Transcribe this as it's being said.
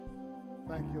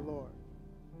Thank you, Lord.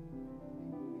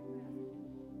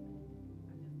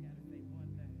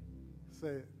 Say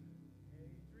it.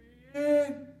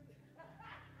 Adrian.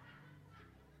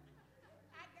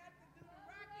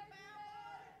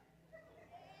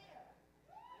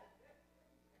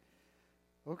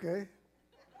 Okay.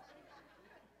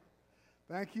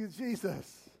 Thank you,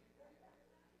 Jesus.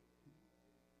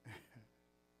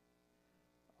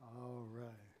 All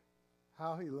right.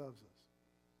 How he loves us.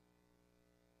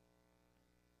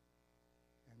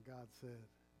 And God said,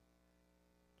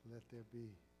 let there be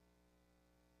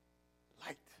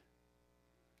light.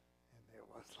 And there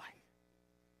was light.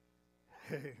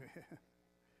 Amen.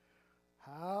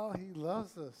 How he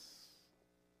loves us.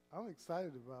 I'm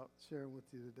excited about sharing with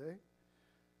you today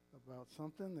about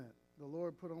something that the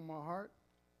Lord put on my heart.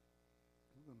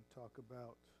 We're going to talk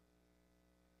about,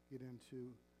 get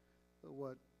into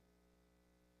what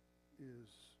is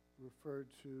referred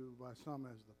to by some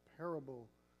as the parable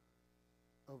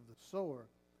of the sower.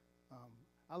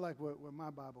 I like what my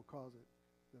Bible calls it,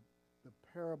 the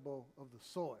parable of the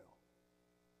soil.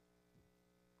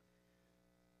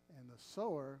 And the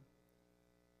sower,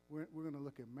 we're going to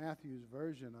look at Matthew's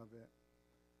version of it,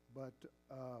 but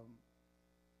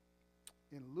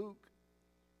in Luke,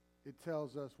 it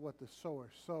tells us what the sower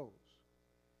sows.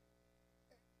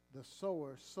 The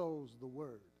sower sows the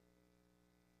word.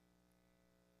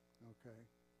 Okay?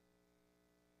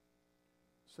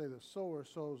 Say, the sower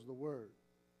sows the word.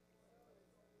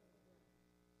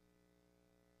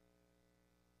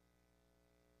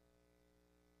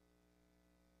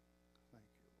 Thank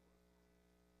you,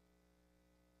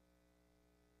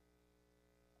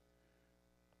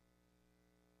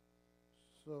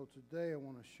 Lord. So today I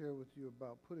want to share with you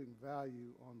about putting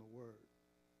value on the word.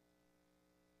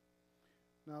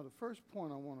 Now, the first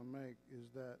point I want to make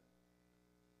is that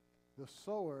the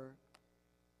sower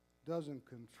doesn't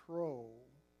control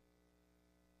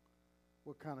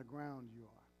what kind of ground you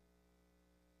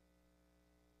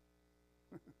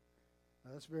are.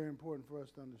 Now, that's very important for us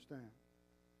to understand.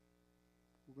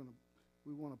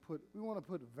 We want to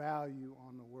put value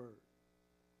on the word.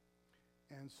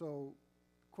 And so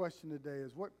the question today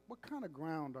is, what kind of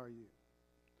ground are you?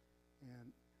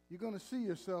 And you're going to see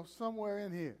yourself somewhere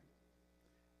in here.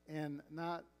 And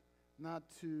not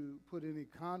to put any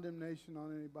condemnation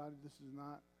on anybody.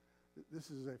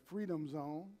 This is a freedom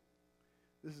zone.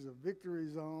 This is a victory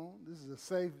zone. This is a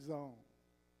safe zone.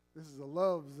 This is a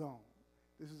love zone.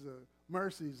 This is a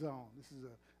mercy zone. This is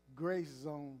a grace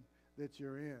zone that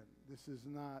you're in. This is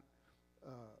not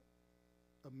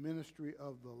a ministry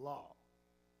of the law.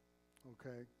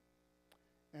 Okay?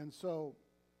 And so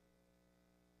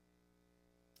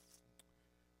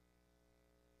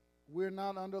we're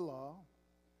not under law.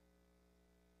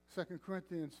 2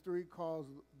 Corinthians 3 calls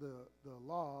the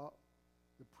law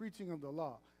the preaching of the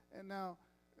law. And now,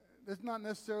 it's not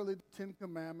necessarily the 10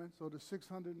 Commandments or the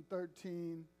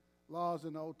 613 laws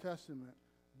in the Old Testament,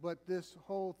 but this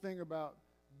whole thing about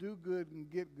do good and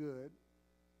get good,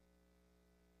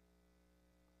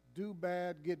 do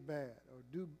bad, get bad, or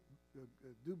do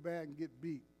bad and get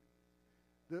beat.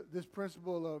 This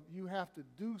principle of you have to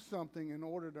do something in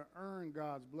order to earn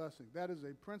God's blessing. That is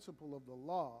a principle of the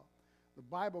law. The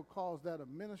Bible calls that a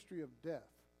ministry of death.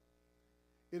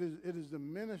 It is the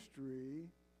ministry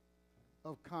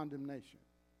of condemnation.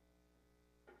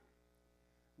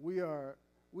 We are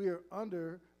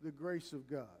under the grace of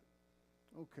God.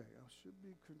 Okay, I should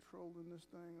be controlling this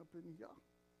thing up in here.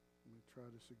 Let me try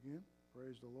this again.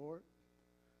 Praise the Lord.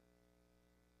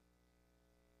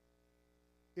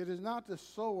 It is not the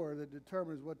sower that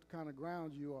determines what kind of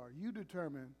ground you are. You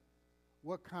determine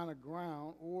what kind of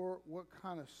ground or what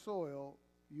kind of soil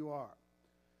you are.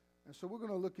 And so we're going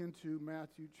to look into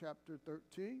Matthew chapter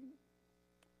 13.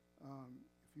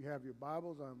 If you have your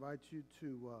Bibles, I invite you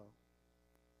to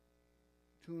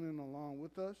tune in along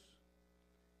with us.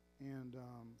 And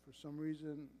for some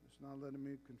reason, it's not letting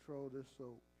me control this, so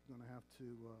you're going to have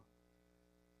to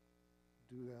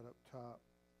do that up top.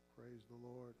 Praise the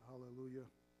Lord. Hallelujah.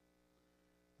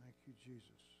 Thank you,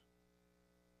 Jesus.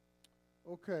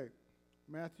 Okay,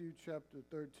 Matthew chapter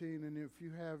 13. And if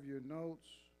you have your notes,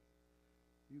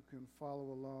 you can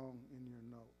follow along in your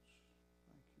notes.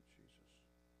 Thank you, Jesus.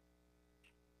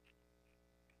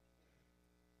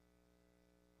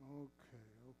 Okay.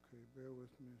 Bear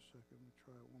with me a second. Let me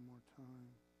try it one more time.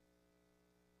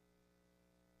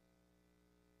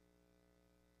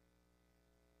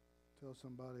 Tell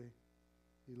somebody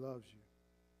he loves you.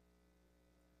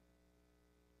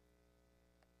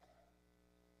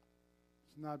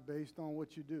 It's not based on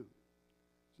what you do.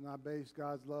 It's not based,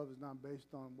 God's love is not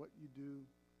based on what you do,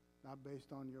 not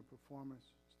based on your performance.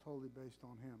 It's totally based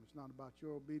on him. It's not about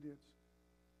your obedience,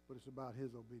 but it's about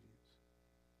his obedience.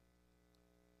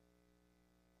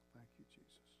 Thank you,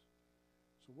 Jesus.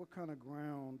 So what kind of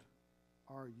ground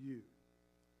are you?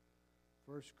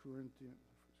 1 Corinthians,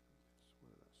 what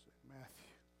did I say?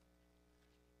 Matthew.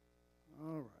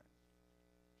 All right.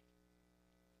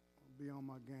 I'll be on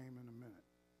my game in a minute.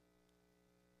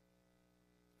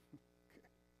 Okay.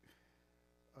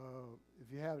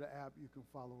 If you have the app, you can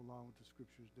follow along with the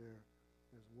scriptures there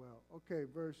as well. Okay,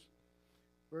 verse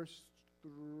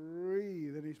 3.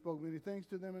 Then he spoke many things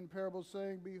to them in parables,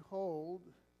 saying, Behold,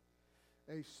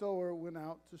 a sower went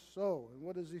out to sow. And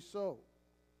what does he sow?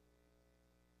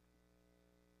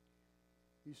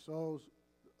 He sows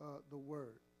the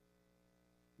word.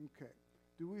 Okay.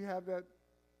 Do we have that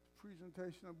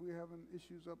presentation? Are we having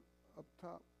issues up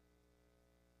top?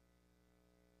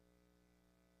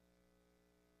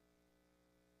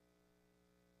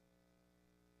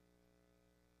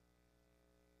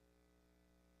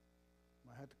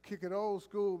 I had to kick it old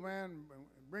school, man.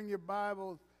 Bring your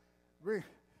Bibles.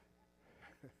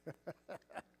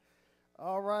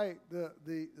 All right.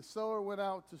 The sower went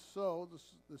out to sow.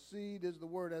 The seed is the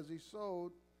word. As he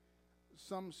sowed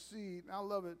some seed, I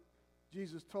love it.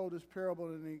 Jesus told this parable,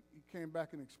 and he came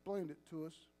back and explained it to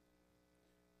us.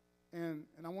 And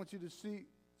I want you to see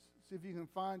if you can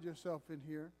find yourself in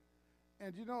here.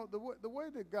 And you know, the way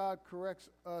that God corrects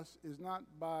us is not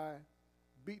by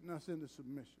beating us into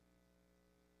submission.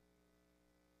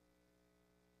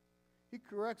 He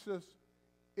corrects us.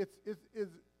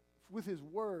 It's with his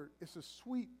word. It's a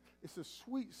sweet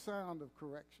sound of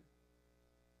correction.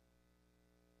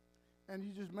 And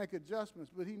you just make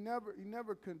adjustments, but he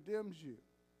never condemns you.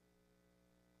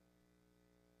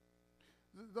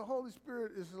 The Holy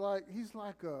Spirit is he's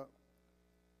like a,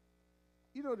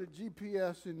 you know, the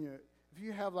GPS in your, if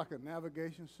you have like a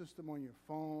navigation system on your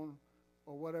phone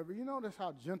or whatever, you notice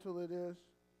how gentle it is?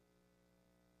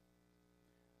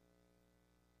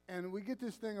 And we get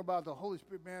this thing about the Holy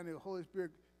Spirit, man, the Holy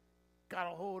Spirit got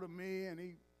a hold of me and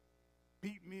he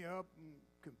beat me up and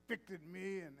convicted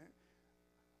me.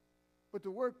 But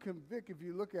the word convict, if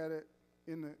you look at it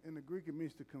in the Greek, it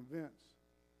means to convince.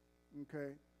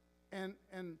 Okay?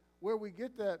 And where we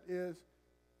get that is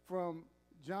from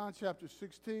John chapter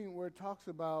 16, where it talks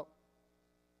about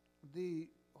the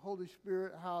Holy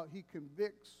Spirit, how he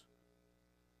convicts.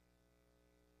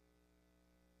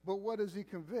 But what does he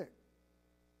convict?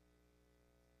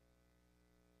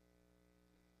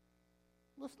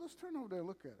 Let's turn over there and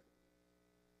look at it.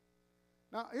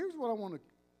 Now, here's what I want to,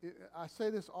 I say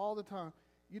this all the time.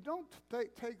 You don't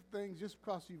take things just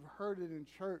because you've heard it in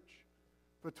church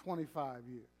for 25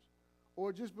 years,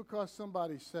 or just because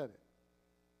somebody said it,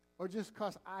 or just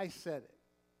because I said it.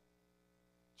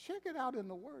 Check it out in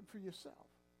the Word for yourself.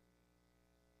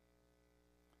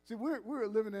 See, we're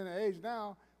living in an age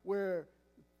now where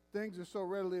things are so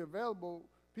readily available,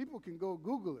 people can go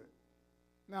Google it.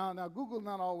 Now Google's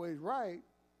not always right.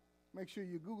 Make sure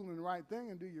you're Googling the right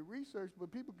thing and do your research,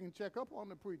 but people can check up on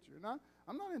the preacher. Now,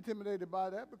 I'm not intimidated by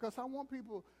that because I want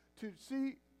people to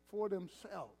see for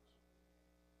themselves.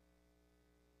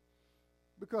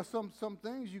 Because some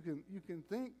things you can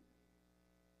think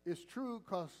is true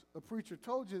because a preacher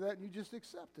told you that and you just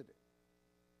accepted it.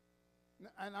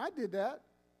 And I did that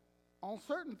on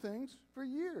certain things for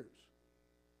years.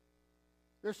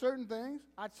 There's certain things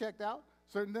I checked out,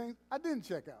 certain things I didn't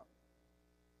check out.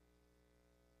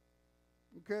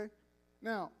 Okay?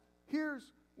 Now, here's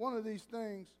one of these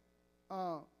things.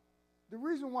 The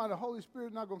reason why the Holy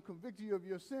Spirit's not going to convict you of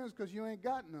your sins is because you ain't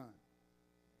got none.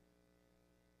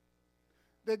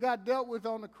 They got dealt with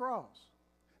on the cross.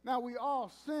 Now, we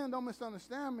all sin, don't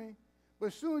misunderstand me, but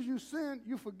as soon as you sin,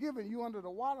 you're forgiven. You're under the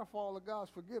waterfall of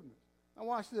God's forgiveness. Now,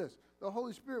 watch this. The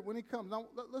Holy Spirit, when he comes, now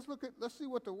let's see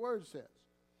what the word says.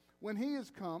 When he is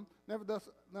come,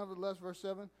 nevertheless, verse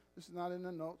 7, this is not in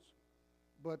the notes,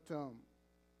 but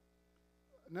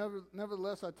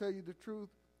nevertheless, I tell you the truth,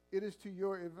 it is to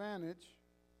your advantage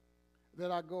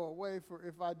that I go away, for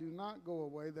if I do not go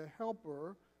away, the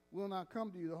helper will not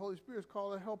come to you. The Holy Spirit is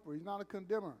called a helper. He's not a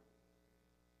condemner.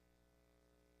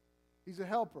 He's a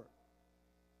helper.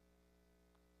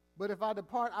 But if I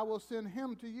depart, I will send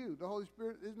him to you. The Holy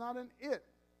Spirit is not an it.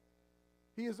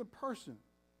 He is a person.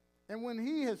 And when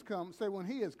he has come, say when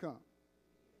he has come,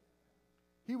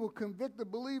 he will convict the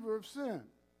believer of sin.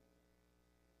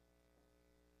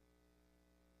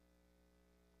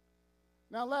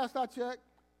 Now, last I checked,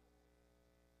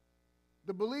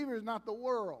 the believer is not the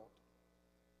world.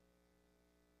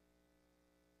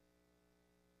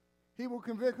 He will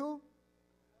convict who?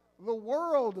 The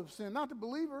world of sin, not the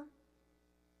believer.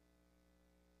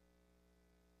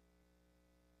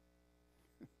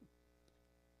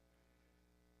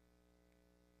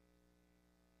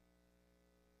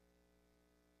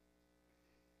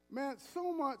 Man,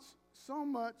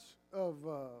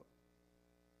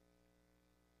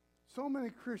 so many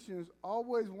Christians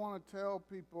always want to tell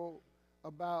people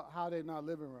about how they're not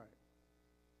living right.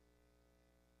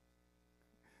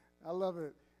 I love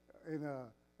it in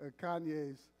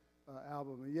Kanye's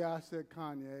album. And yeah, I said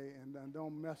Kanye, and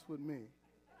don't mess with me.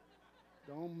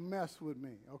 Don't mess with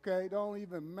me, okay? Don't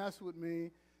even mess with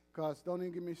me, because don't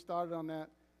even get me started on that.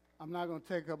 I'm not going to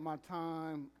take up my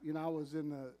time. You know, I was in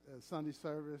the Sunday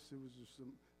service. It was just the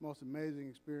most amazing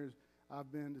experience.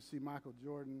 I've been to see Michael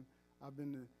Jordan. I've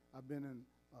been in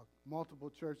multiple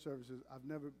church services. I've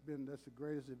never been, that's the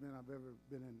greatest event I've ever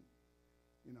been in,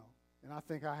 you know. And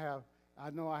I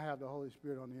know I have the Holy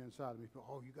Spirit on the inside of me. But,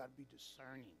 oh, you got to be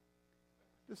discerning.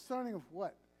 Discerning of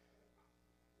what?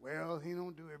 Well, he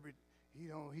don't do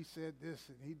he said this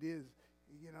and he did,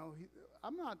 you know.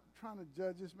 I'm not trying to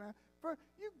judge this man. First,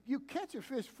 you catch a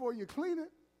fish before you clean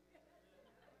it.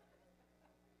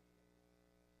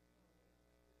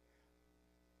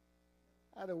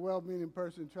 I had a well-meaning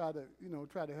person try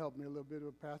to help me a little bit.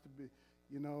 A pastor,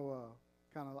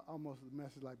 kind of almost the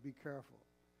message like, be careful.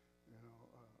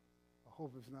 I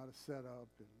hope it's not a setup,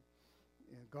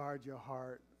 and guard your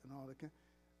heart and all that.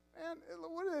 And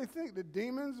what do they think? The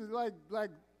demons is like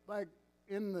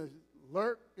in the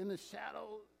in the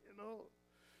shadow, you know.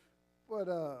 But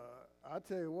I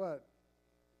tell you what,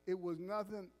 it was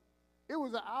nothing. It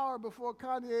was an hour before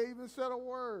Kanye even said a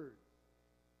word.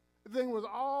 The thing was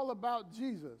all about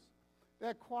Jesus.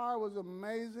 That choir was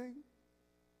amazing.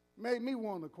 Made me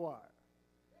want to choir.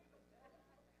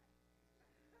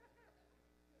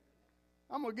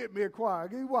 I'm going to get me a choir.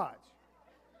 You watch.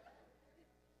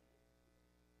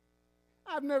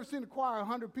 I've never seen a choir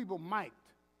 100 people mic'd.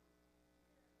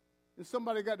 And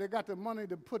somebody got the money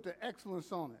to put the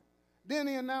excellence on it. Then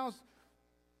he announced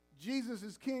Jesus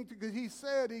is king because he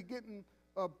said he's getting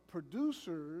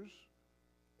producers,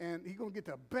 and he's going to get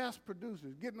the best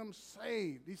producers, getting them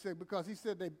saved. He said, because he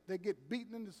said they get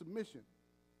beaten into submission.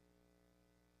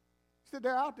 He said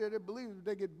they're out there, they believe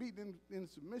they get beaten in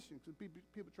submission because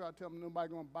people try to tell them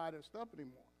nobody's going to buy their stuff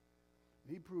anymore.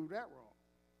 And he proved that wrong.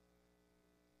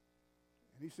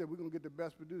 And he said, we're going to get the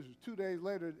best producers. 2 days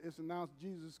later, it's announced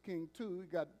Jesus King 2. He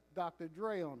got Dr.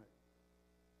 Dre on it,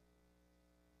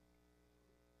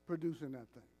 producing that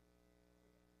thing.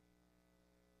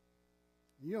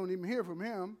 You don't even hear from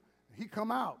him. He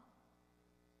come out.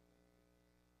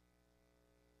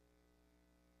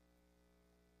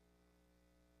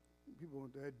 People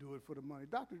want to do it for the money.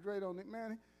 Dr. Dre don't think,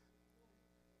 man.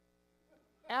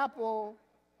 Apple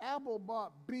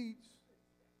bought Beats.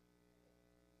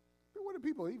 What are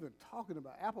people even talking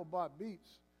about? Apple bought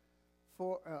Beats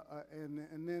for,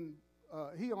 and then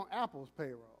he on Apple's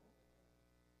payroll.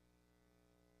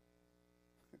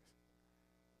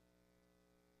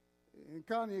 And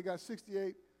Kanye got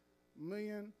 $68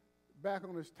 million back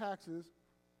on his taxes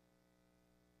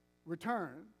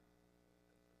return,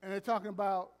 and they're talking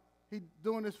about he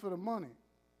doing this for the money.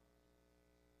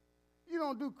 You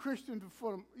don't do Christian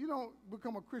you don't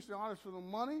become a Christian artist for the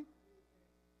money.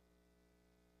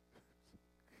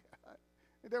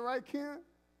 Is that right, Ken?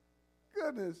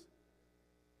 Goodness.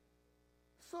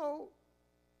 So,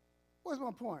 what's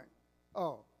my point?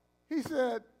 Oh, he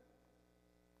said,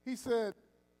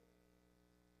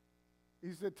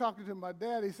 talking to my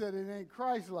dad, he said, it ain't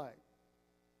Christ-like.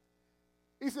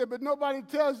 He said, but nobody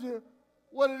tells you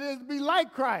what it is to be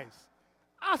like Christ.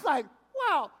 I was like,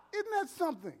 wow, isn't that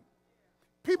something?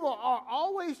 People are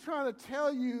always trying to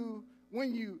tell you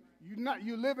when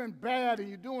you're living bad and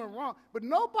you're doing wrong, but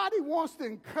nobody wants to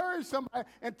encourage somebody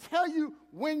and tell you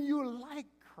when you like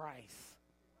Christ.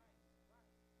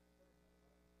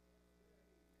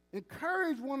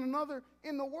 Encourage one another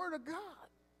in the Word of God.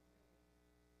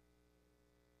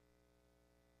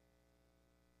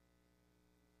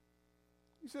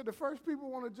 He said the first people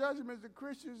want to judge him is the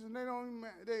Christians, and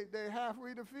they half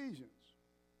read Ephesians.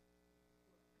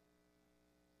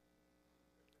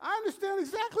 I understand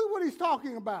exactly what he's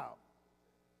talking about.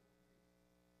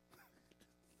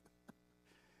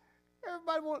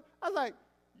 Everybody I was like,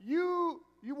 you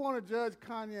want to judge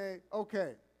Kanye?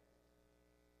 Okay.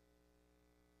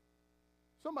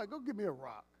 Somebody go give me a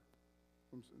rock.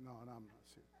 No, I'm not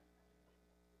serious.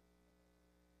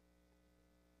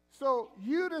 So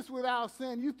you that's without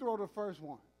sin, you throw the first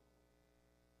one.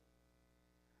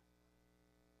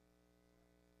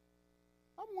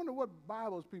 I wonder what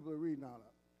Bibles people are reading out of.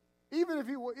 Even if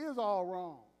he is all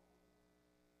wrong.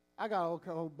 I got a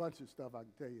whole bunch of stuff I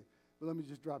can tell you, but let me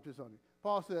just drop this on you.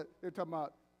 Paul said they're talking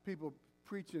about people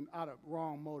preaching out of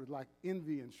wrong motives, like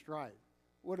envy and strife.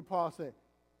 What did Paul say?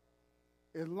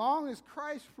 As long as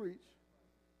Christ preached,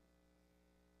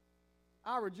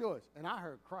 I rejoice. And I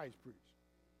heard Christ preach.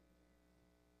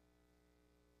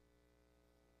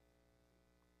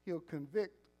 He'll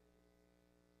convict,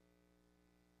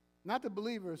 not the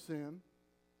believer of sin.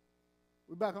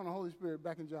 We're back on the Holy Spirit,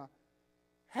 back in John.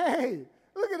 Hey,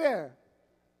 look at there.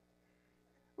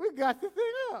 We got the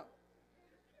thing up.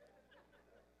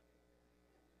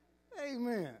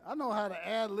 Amen. I know how to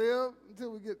ad-lib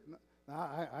until we get.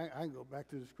 Now, I can go back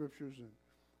to the scriptures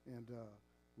and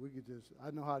we could just.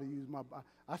 I know how to use my.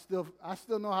 I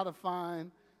still know how to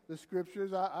find the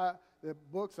scriptures. The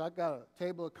books. I got a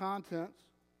table of contents.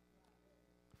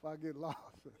 If I get lost.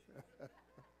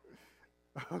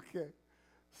 Okay.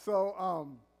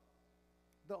 So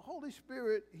the Holy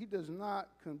Spirit, he does not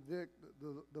convict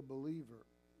the believer.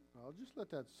 I'll just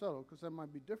let that settle because that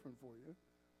might be different for you.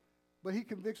 But he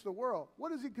convicts the world.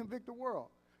 What does he convict the world?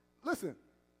 Listen.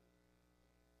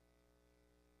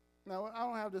 Now, I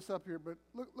don't have this up here, but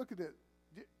look at this.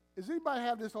 Does anybody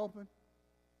have this open?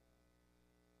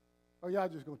 Or y'all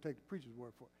just going to take the preacher's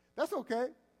word for it? That's okay.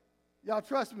 Y'all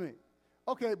trust me.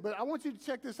 Okay, but I want you to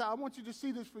check this out. I want you to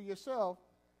see this for yourself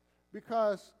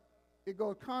because it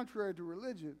goes contrary to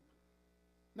religion.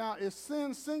 Now, is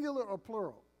sin singular or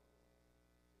plural?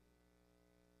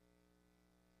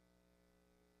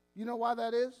 You know why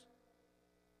that is?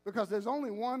 Because there's only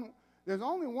one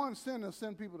sin to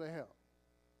send people to hell,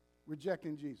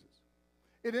 rejecting Jesus.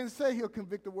 It didn't say he'll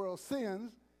convict the world of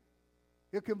sins.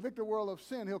 He'll convict the world of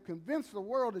sin. He'll convince the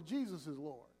world that Jesus is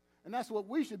Lord. And that's what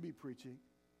we should be preaching.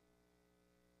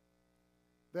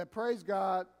 That, praise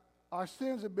God, our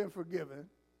sins have been forgiven.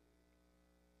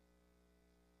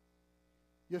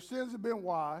 Your sins have been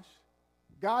washed.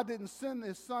 God didn't send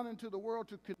his son into the world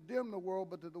to condemn the world,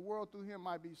 but that the world through him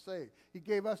might be saved. He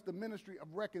gave us the ministry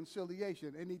of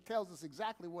reconciliation, and he tells us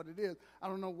exactly what it is. I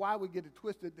don't know why we get it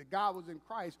twisted that God was in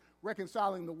Christ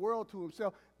reconciling the world to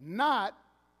himself, not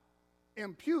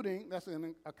imputing, that's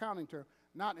an accounting term,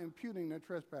 not imputing their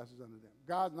trespasses unto them.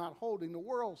 God's not holding the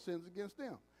world's sins against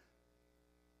them.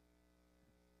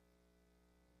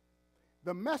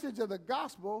 The message of the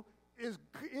gospel is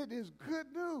good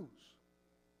news.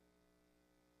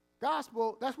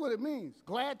 Gospel, that's what it means.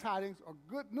 Glad tidings are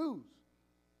good news.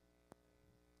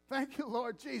 Thank you,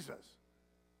 Lord Jesus.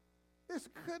 It's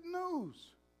good news.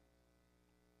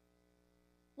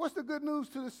 What's the good news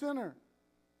to the sinner?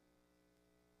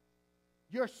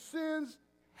 Your sins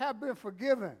have been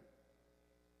forgiven.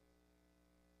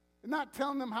 You're not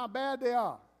telling them how bad they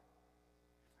are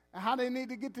and how they need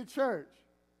to get to church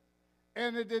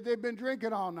and that they've been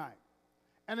drinking all night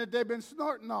and that they've been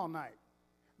snorting all night.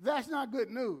 That's not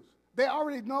good news. They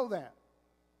already know that.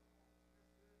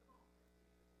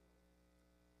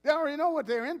 They already know what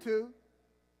they're into.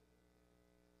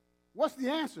 What's the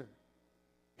answer?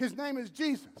 His name is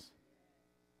Jesus.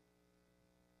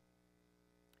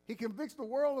 He convicts the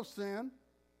world of sin.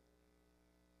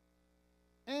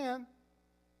 And,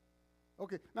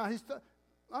 okay, now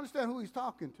understand who he's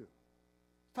talking to.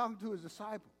 He's talking to his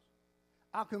disciples.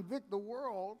 I'll convict the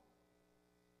world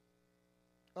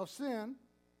of sin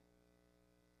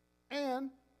and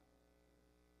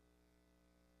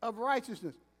of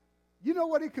righteousness. You know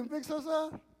what he convicts us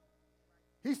of?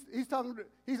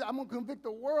 I'm going to convict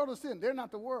the world of sin. They're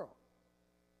not the world.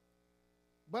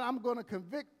 But I'm going to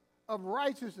convict of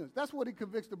righteousness. That's what he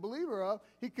convicts the believer of.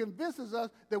 He convinces us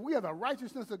that we are the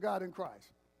righteousness of God in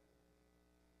Christ.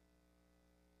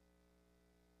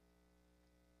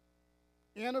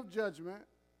 And of judgment.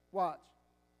 Watch.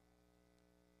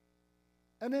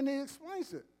 And then he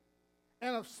explains it.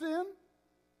 And of sin.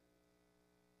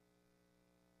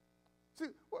 See,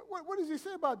 what does he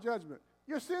say about judgment?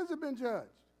 Your sins have been judged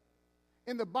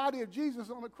in the body of Jesus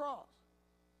on the cross.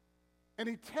 And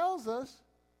he tells us,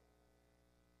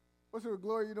 what's it,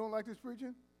 Gloria, you don't like this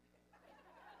preaching?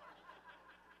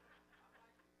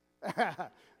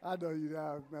 I know you,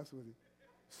 I'll mess with you.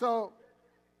 So,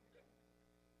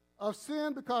 of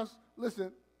sin, because,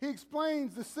 listen, he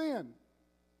explains the sin.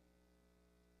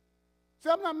 See,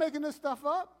 I'm not making this stuff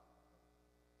up.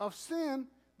 Of sin,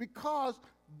 because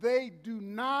they do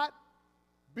not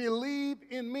believe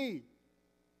in me.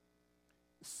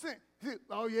 Sin.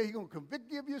 Oh, yeah, he's going to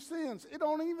convict you of your sins. It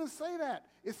don't even say that.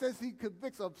 It says he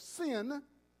convicts of sin,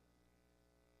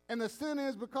 and the sin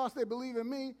is because they believe in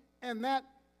me, and that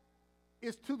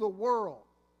is to the world,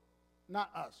 not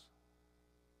us.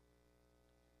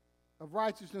 Of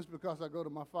righteousness, because I go to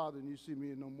my Father and you see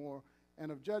me no more,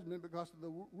 and of judgment, because of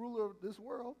the ruler of this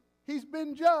world, he's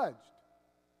been judged.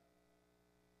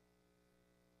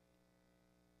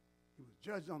 He was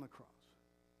judged on the cross.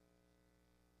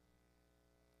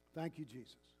 Thank you,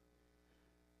 Jesus.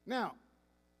 Now,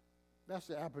 that's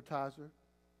the appetizer.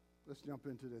 Let's jump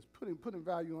into this. Putting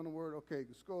value on the word. Okay,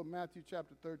 let's go to Matthew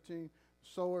chapter 13.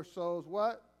 Sower sows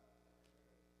what?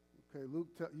 Okay, Luke.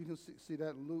 You can see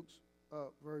that in Luke's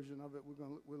version of it.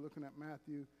 We're looking at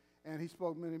Matthew, and he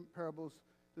spoke many parables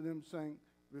to them, saying,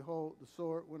 "Behold, the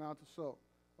sower went out to sow."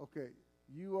 Okay,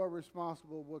 you are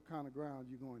responsible what kind of ground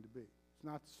you're going to be. It's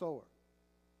not the sower.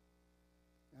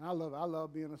 And I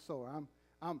love being a sower.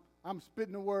 I'm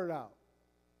spitting the word out.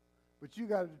 But you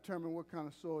got to determine what kind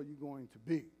of soil you're going to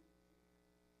be.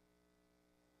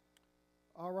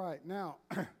 All right, now,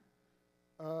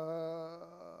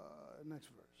 next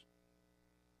verse.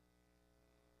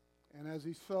 And as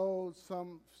he sowed,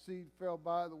 some seed fell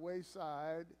by the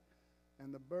wayside,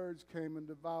 and the birds came and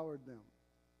devoured them.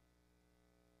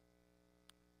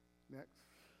 Next.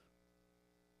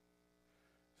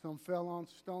 Some fell on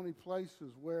stony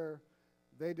places where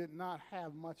they did not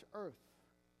have much earth,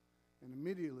 and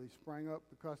immediately sprang up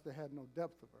because they had no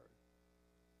depth of earth.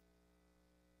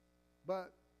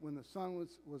 But when the sun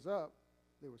was up,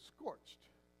 they were scorched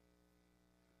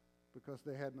because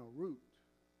they had no root.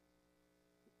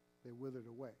 They withered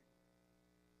away.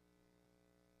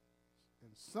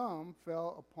 And some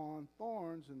fell upon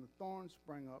thorns, and the thorns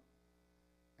sprang up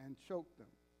and choked them.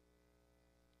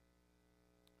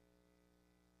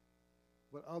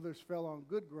 But others fell on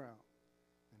good ground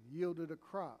and yielded a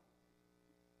crop,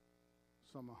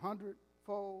 some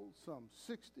 100-fold, some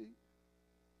 60,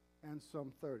 and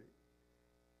some 30.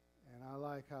 And I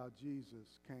like how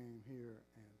Jesus came here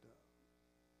and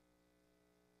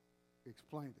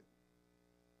explained it.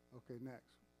 Okay,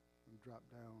 next. Let me drop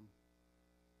down.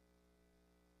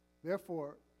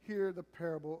 Therefore, hear the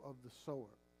parable of the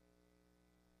sower.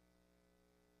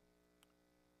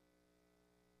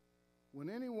 When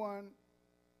anyone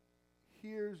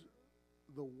hears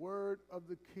the word of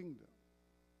the kingdom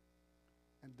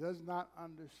and does not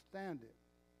understand it,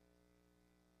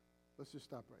 let's just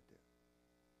stop right there.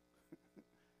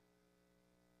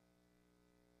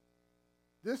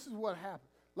 This is what happens.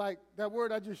 Like that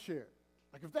word I just shared.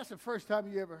 Like if that's the first time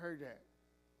you ever heard that,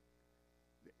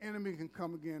 the enemy can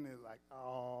come again and like,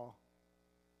 oh,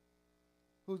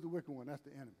 who's the wicked one? That's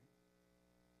the enemy.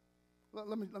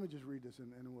 Let me just read this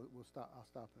and then we'll stop. I'll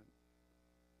stop and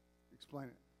explain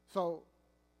it. So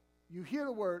you hear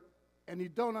the word and you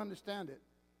don't understand it.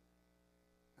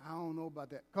 I don't know about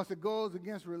that because it goes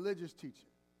against religious teaching.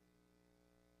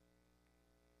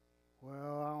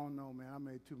 Well, I don't know, man. I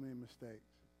made too many mistakes.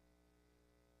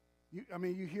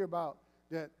 You hear about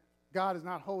that God is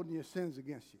not holding your sins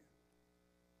against you.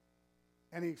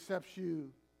 And he accepts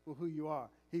you for who you are.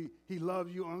 He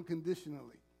loves you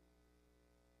unconditionally.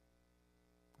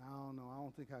 I don't know. I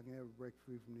don't think I can ever break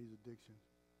free from these addictions.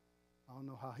 I don't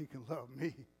know how he can love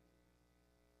me.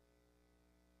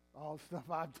 All the stuff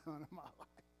I've done in my life.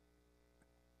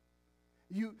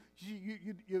 You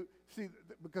see,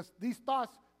 because these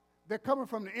thoughts, they're coming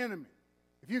from the enemy.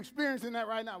 If you're experiencing that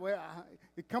right now, well,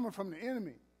 it's coming from the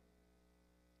enemy.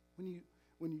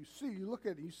 When you look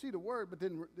at it, you see the word, but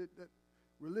then that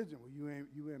religion, well, you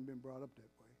ain't been brought up that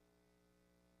way.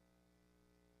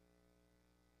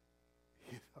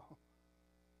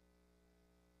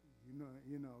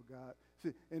 You know, God.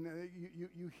 See, and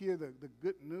you hear the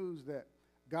good news that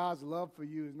God's love for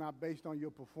you is not based on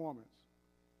your performance.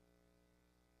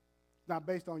 It's not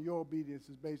based on your obedience.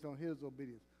 It's based on his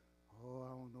obedience. Oh, I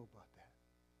don't know about that.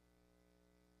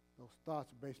 Those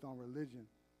thoughts are based on religion.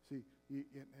 See, and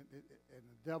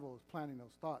the devil is planting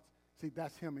those thoughts. See,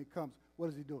 that's him. He comes. What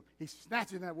is he doing? He's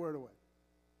snatching that word away.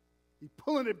 He's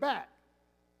pulling it back.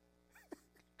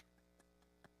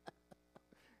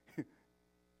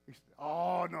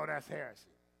 Oh, no, that's heresy.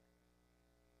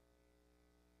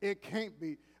 It can't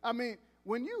be. I mean,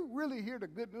 when you really hear the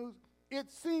good news, it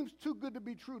seems too good to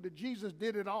be true that Jesus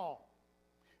did it all.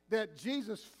 That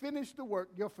Jesus finished the work.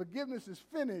 Your forgiveness is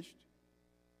finished.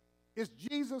 It's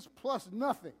Jesus plus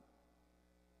nothing.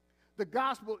 The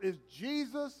gospel is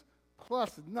Jesus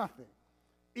plus nothing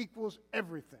equals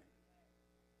everything.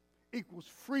 Equals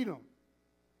freedom.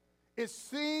 It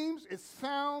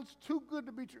sounds too good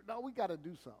to be true. No, we got to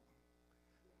do something.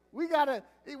 We got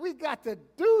to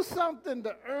do something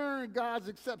to earn God's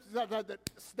acceptance.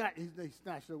 He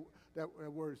snatched that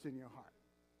word that's in your heart.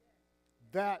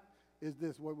 That is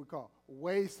this, what we call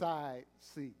wayside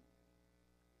seed.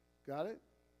 Got it?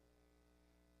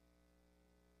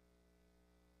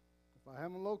 If I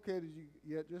haven't located you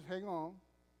yet, just hang on.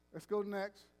 Let's go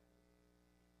next.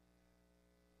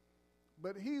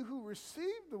 But he who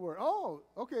received the word, oh,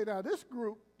 okay, now this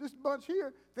group, this bunch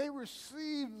here, they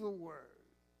received the word.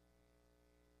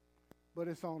 But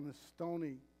it's on the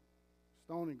stony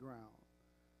ground,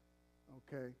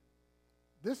 okay?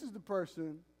 This is the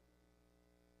person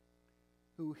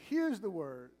who hears the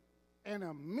word and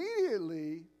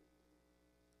immediately,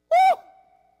 woo!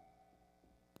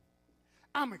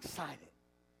 I'm excited.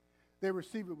 They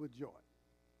receive it with joy.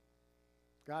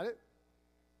 Got it?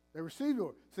 They received the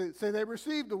word. Say they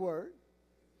received the word.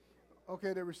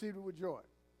 Okay, they received it with joy.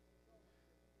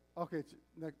 Okay,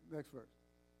 next verse.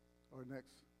 Or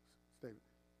next statement.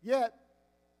 Yet,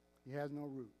 he has no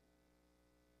root.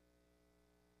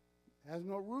 Has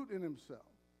no root in himself.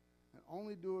 And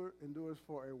only endures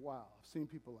for a while. I've seen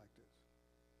people like this.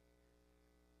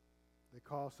 They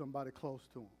call somebody close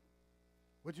to them.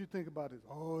 What do you think about this?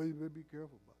 Oh, you better be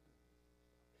careful about that.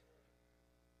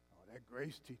 Oh, that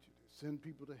grace teacher that send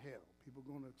people to hell. People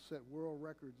going to set world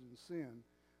records in sin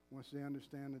once they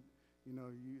understand that,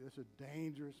 it's a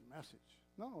dangerous message.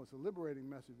 No, it's a liberating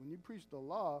message. When you preach the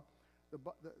law,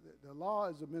 the law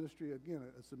is a ministry, again,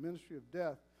 it's a ministry of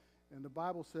death. And the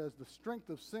Bible says the strength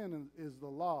of sin is the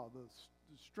law. The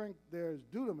strength there is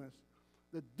dunamis.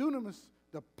 The dunamis,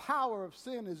 the power of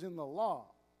sin is in the law.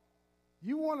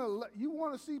 You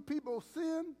want to see people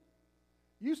sin?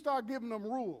 You start giving them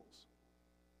rules.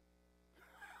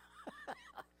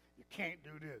 You can't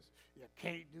do this. You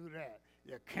can't do that.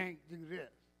 You can't do this.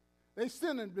 They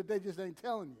sinning, but they just ain't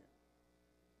telling you.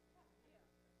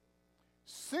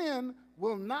 Sin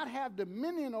will not have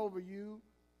dominion over you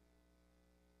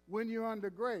when you're under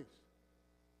grace.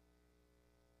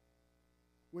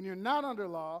 When you're not under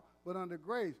law, but under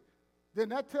grace, then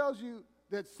that tells you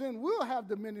that sin will have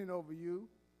dominion over you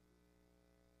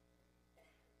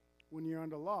when you're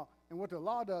under law. And what the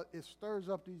law does, it stirs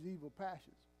up these evil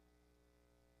passions.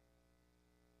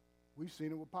 We've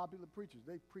seen it with popular preachers.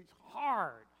 They preach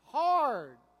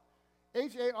hard,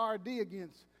 H-A-R-D,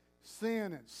 against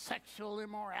sin and sexual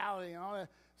immorality and all that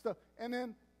stuff. And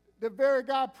then the very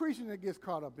guy preaching it gets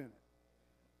caught up in it.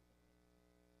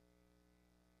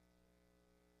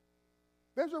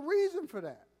 There's a reason for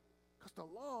that. Because the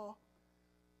law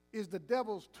is the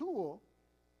devil's tool.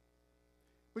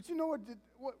 But you know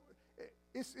what?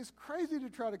 It's crazy to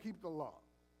try to keep the law.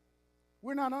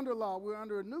 We're not under law. We're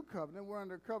under a new covenant. We're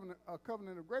under a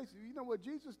covenant of grace. You know what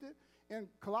Jesus did? And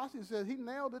Colossians says he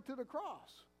nailed it to the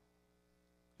cross.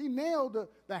 He nailed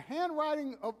the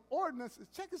handwriting of ordinances.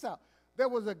 Check this out. That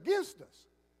was against us.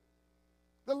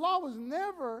 The law was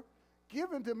never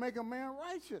given to make a man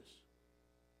righteous.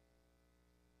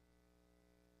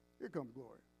 Here comes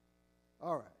glory.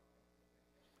 All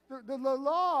right. The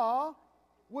law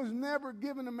was never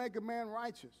given to make a man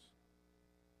righteous.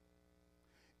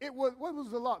 What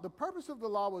was the law? The purpose of the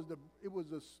law was it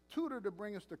was a tutor to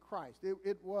bring us to Christ.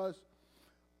 It was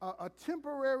a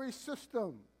temporary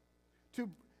system.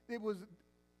 It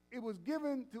was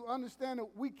given to understand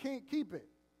that we can't keep it.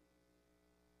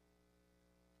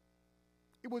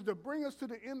 It was to bring us to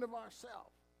the end of ourselves.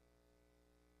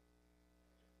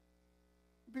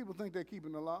 People think they're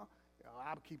keeping the law.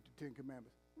 I'll keep the 10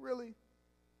 Commandments. Really?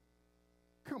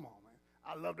 Come on, man.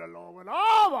 I love the Lord with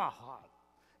all my heart,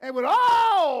 and with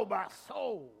all my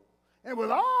soul, and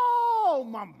with all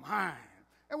my mind,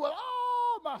 and with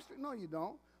all my strength. No, you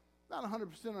don't. Not 100%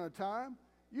 of the time.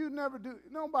 You never do.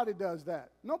 Nobody does that.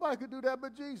 Nobody could do that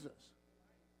but Jesus.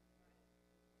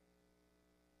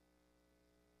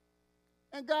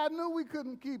 And God knew we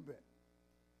couldn't keep it.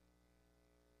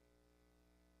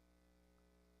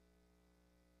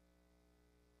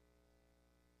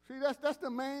 See, that's the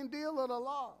main deal of the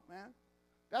law, man.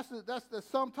 That's the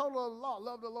sum total of the law.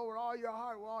 Love the Lord with all your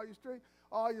heart, with all your strength,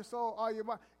 all your soul, all your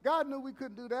mind. God knew we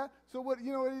couldn't do that. So what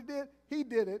he did? He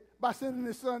did it by sending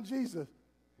his son Jesus.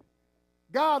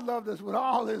 God loved us with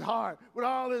all his heart, with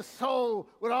all his soul,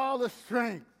 with all his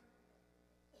strength.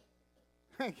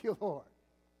 Thank you, Lord.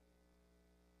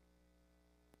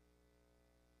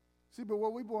 See, but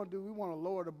what we want to do, we want to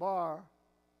lower the bar.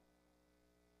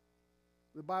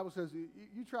 The Bible says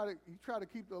you try to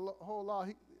keep the whole law.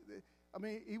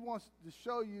 He wants to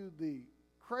show you the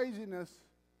craziness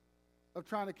of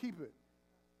trying to keep it.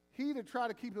 He that try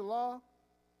to keep the law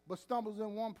but stumbles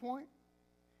in one point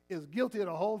is guilty of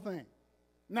the whole thing.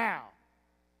 Now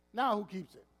who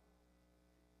keeps it?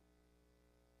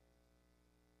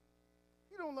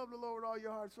 You don't love the Lord with all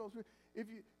your heart, soul, spirit. If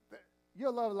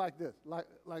your love is like this, like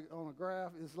on a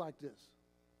graph, it's like this.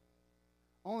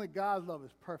 Only God's love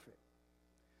is perfect.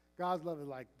 God's love is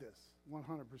like this,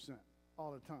 100%,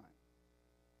 all the time.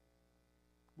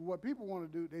 But what people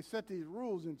want to do, they set these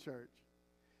rules in church,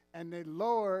 and they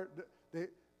lower. They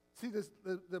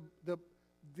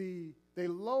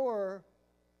lower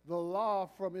the law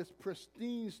from its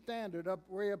pristine standard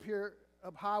way up here,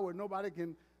 up high, where nobody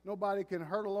can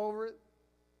hurdle over it,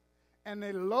 and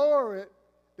they lower it.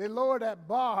 They lower that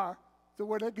bar to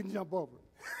where they can jump over it.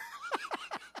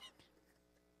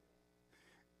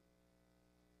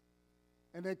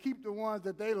 and they keep the ones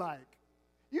that they like.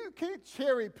 You can't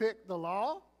cherry pick the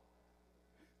law.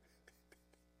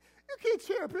 You can't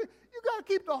cherry pick. You got to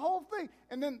keep the whole thing.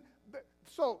 And then,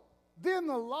 then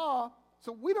the law,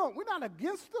 we're not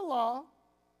against the law.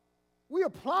 We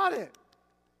applaud it.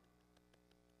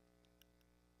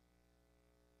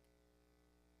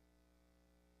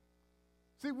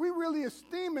 See, we really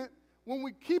esteem it when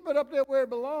we keep it up there where it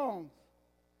belongs.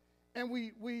 And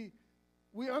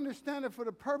we understand it for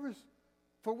the purpose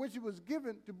for which it was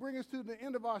given, to bring us to the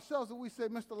end of ourselves. And we say,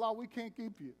 Mr. Law, we can't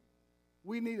keep you.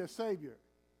 We need a Savior.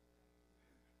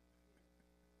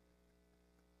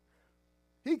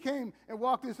 He came and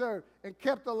walked this earth and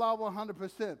kept the law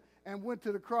 100% and went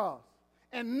to the cross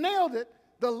and nailed it.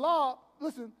 The law,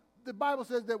 listen, the Bible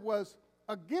says that was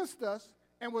against us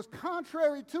and was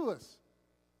contrary to us.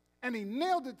 And he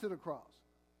nailed it to the cross.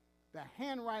 The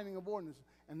handwriting of ordinances.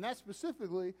 And that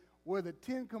specifically were the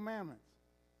 10 Commandments.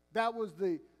 That was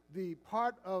the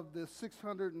part of the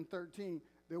 613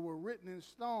 that were written in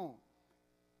stone.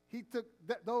 He took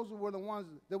those were the ones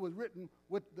that was written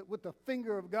with the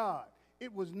finger of God.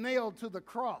 It was nailed to the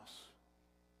cross.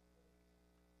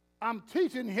 I'm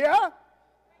teaching here.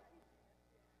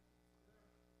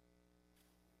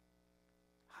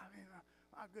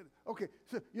 Okay,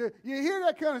 so you hear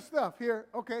that kind of stuff here,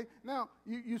 okay? Now,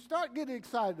 you start getting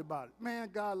excited about it. Man,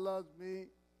 God loves me.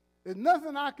 There's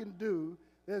nothing I can do.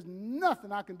 There's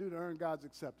nothing I can do to earn God's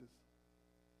acceptance.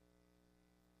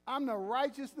 I'm the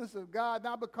righteousness of God,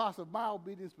 not because of my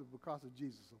obedience, but because of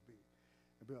Jesus' obedience.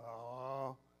 And be like,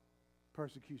 oh,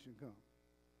 persecution comes.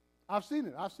 I've seen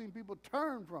it. I've seen people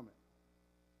turn from it.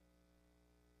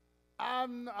 I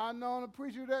know a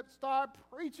preacher that started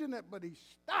preaching it, but he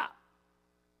stopped.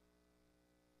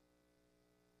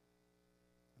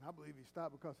 And I believe he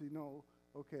stopped because he knows,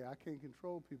 okay, I can't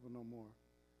control people no more.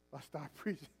 I start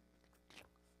preaching.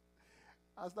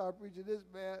 I start preaching this,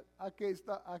 man. I can't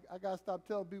stop. I got to stop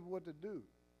telling people what to do.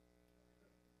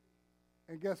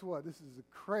 And guess what? This is a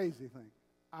crazy thing.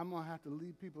 I'm going to have to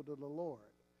lead people to the Lord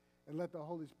and let the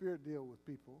Holy Spirit deal with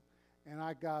people. And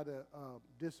I got to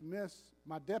dismiss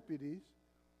my deputies,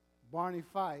 Barney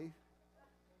Fife,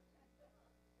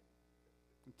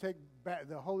 and take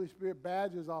the Holy Spirit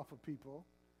badges off of people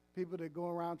that go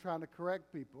around trying to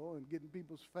correct people and get in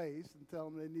people's face and tell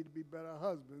them they need to be better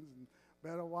husbands and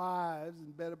better wives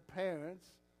and better parents.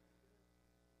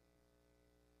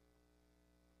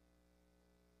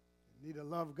 You need to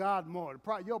love God more.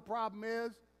 Your problem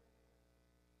is,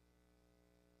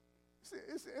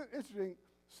 it's interesting,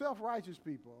 self-righteous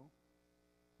people,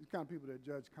 these kind of people that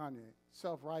judge Kanye,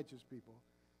 self-righteous people,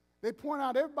 they point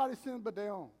out everybody's sin but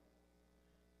their own.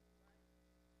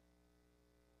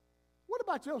 What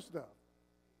about your stuff?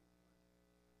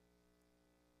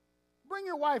 Bring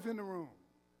your wife in the room.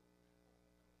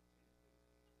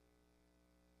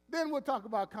 Then we'll talk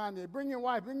about Kanye. Bring your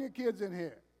wife, bring your kids in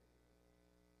here.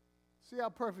 See how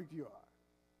perfect you are.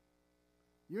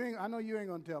 I know you ain't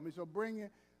going to tell me, so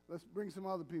let's bring some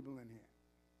other people in here.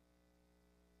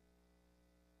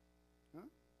 Huh?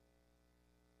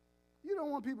 You don't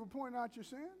want people pointing out your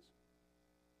sins?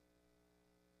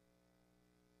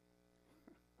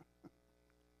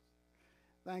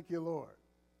 Thank you, Lord.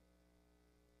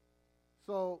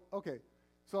 So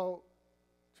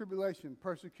tribulation,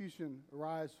 persecution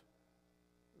arise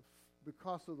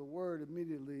because of the word.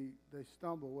 Immediately they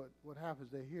stumble. What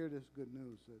happens? They hear this good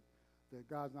news that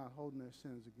God's not holding their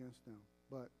sins against them.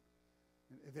 But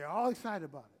they're all excited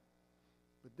about it.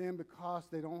 But then because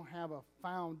they don't have a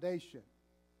foundation,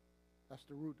 that's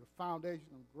the root, the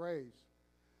foundation of grace,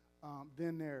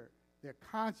 then their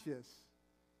conscience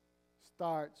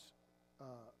starts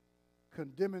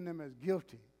condemning them as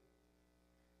guilty.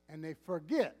 And they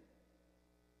forget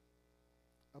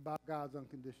about God's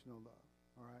unconditional love,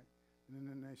 all right? And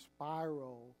then they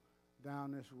spiral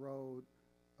down this road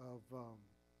of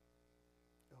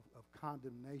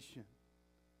condemnation,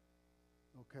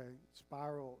 okay?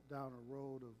 Spiral down a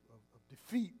road of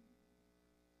defeat.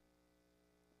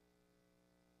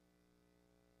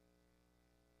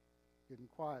 Getting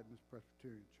quiet in this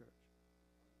Presbyterian church.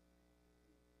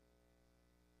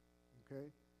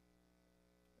 Okay?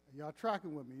 Y'all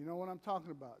tracking with me. You know what I'm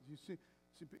talking about. You see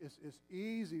it's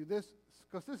easy.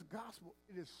 Because this gospel,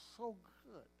 it is so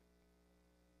good.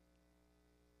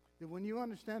 That when you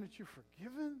understand that you're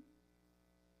forgiven,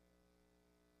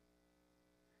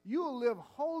 you will live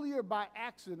holier by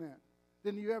accident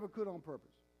than you ever could on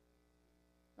purpose.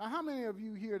 Now, how many of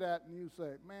you hear that and you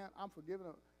say, man, I'm forgiven.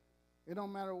 It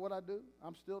don't matter what I do.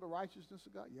 I'm still the righteousness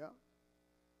of God. Yeah.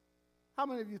 How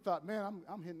many of you thought, man,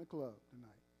 I'm hitting the club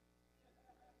tonight?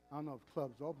 I don't know if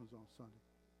clubs opens on Sunday.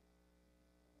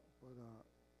 But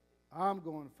I'm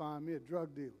going to find me a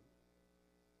drug dealer.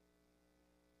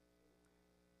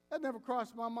 That never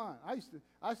crossed my mind. I used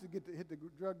to get to hit the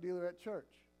drug dealer at church.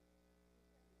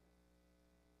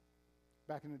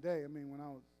 Back in the day, when I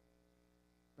was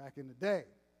back in the day,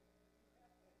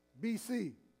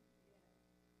 BC.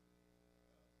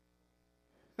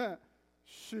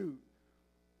 Shoot.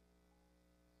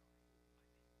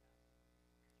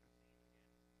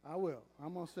 I will.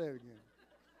 I'm going to say it again.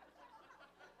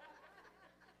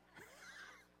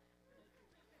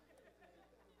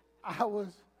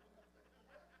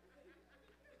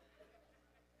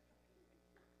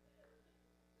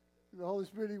 The Holy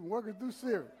Spirit even working through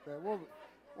Siri.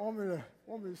 Want me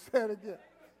to say it again.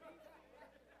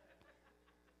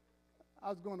 I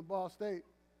was going to Ball State,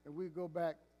 and we'd go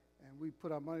back, and we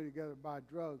put our money together to buy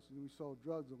drugs, and we sold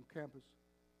drugs on campus.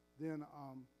 Then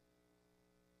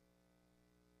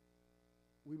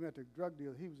we met the drug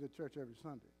dealer. He was at church every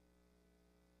Sunday.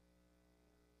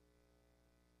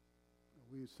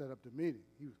 We would set up the meeting.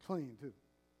 He was clean, too.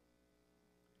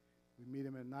 We meet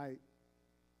him at night,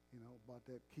 about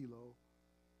that kilo.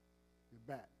 You're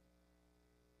back.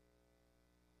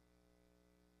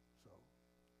 So,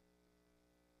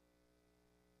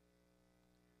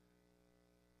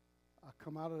 I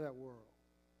come out of that world.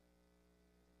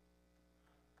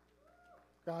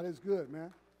 God is good,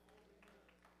 man.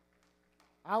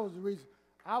 I was the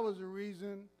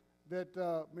reason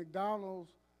that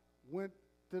McDonald's went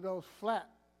to those flat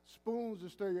spoons to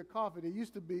stir your coffee. There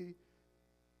used to be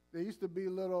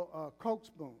little Coke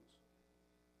spoons,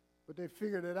 but they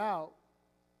figured it out.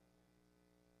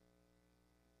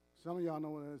 Some of y'all know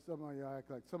what it is. Some of y'all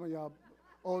act like some of y'all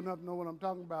old enough to know what I'm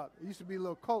talking about. It used to be a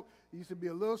little Coke. It used to be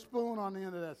a little spoon on the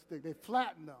end of that stick. They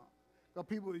flattened them because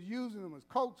people were using them as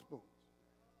Coke spoons.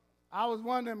 I was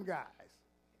one of them guys.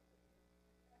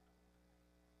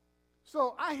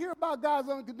 So I hear about God's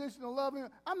unconditional love.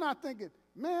 I'm not thinking,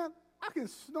 man, I can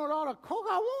snort all the Coke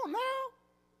I want now.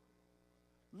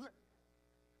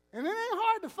 And it ain't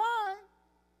hard to find.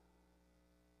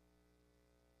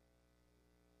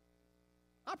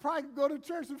 I probably could go to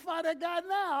church and find that guy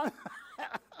now.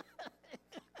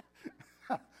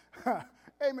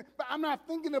 Amen. But I'm not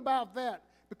thinking about that.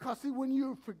 Because, see, when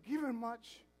you're forgiven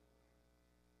much,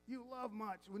 you love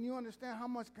much. When you understand how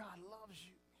much God loves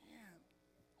you, man,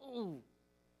 ooh,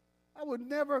 I would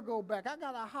never go back. I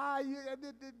got a high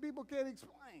that people can't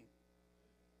explain.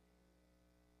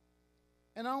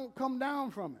 And I don't come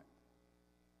down from it.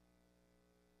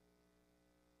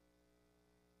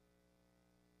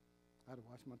 I had to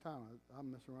watch my time. I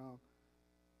mess around.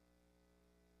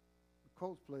 The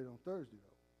Colts played on Thursday, though.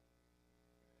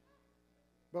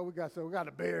 But we got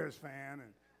a Bears fan,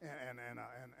 and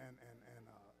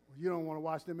you don't want to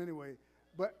watch them anyway.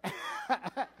 But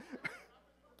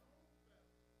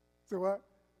so what?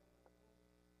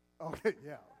 Okay,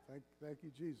 yeah. Thank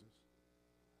you, Jesus.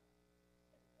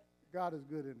 God is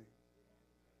good, isn't he?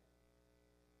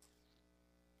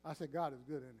 I said, God is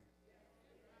good, isn't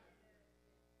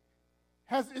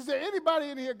he? Is there anybody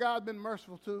in here God's been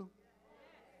merciful to?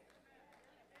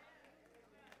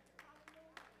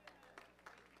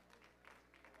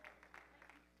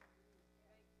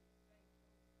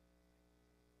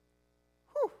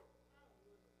 Whew.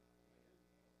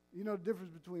 You know the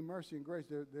difference between mercy and grace,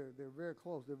 they're very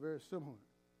close, they're very similar.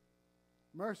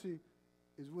 Mercy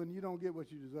is when you don't get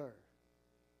what you deserve.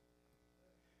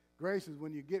 Grace is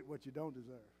when you get what you don't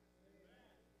deserve.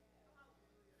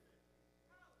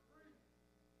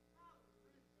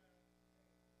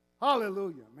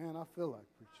 Hallelujah. Man, I feel like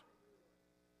preaching.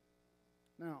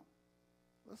 Now,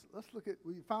 let's look at,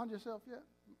 you found yourself yet?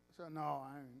 So, no,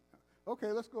 I ain't.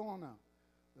 Okay, let's go on now.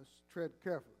 Let's tread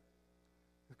carefully.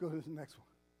 Let's go to this next one.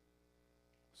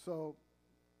 So,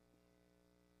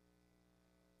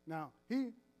 now,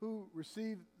 he who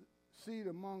received seed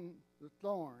among the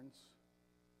thorns.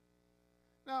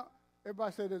 Now,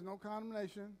 everybody say there's no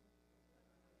condemnation.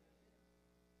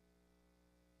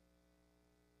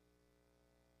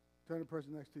 Turn to the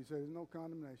person next to you, say there's no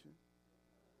condemnation.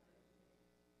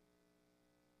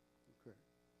 Okay.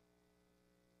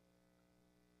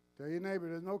 Tell your neighbor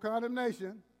there's no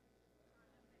condemnation.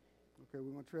 Okay,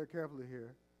 we're going to tread carefully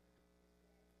here.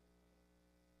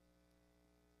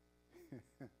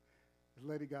 This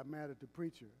lady got mad at the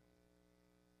preacher.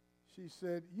 She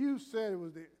said, you said it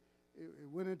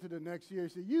went into the next year.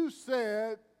 She said, you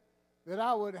said that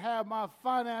I would have my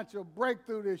financial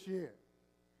breakthrough this year.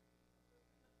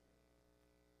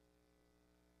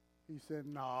 He said,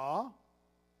 no.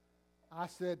 I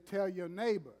said, tell your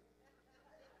neighbor.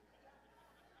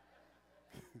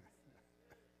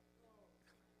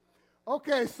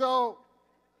 Okay, so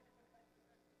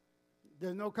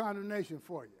There's no condemnation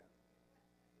for you.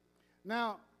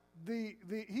 Now, he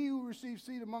who receives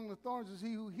seed among the thorns is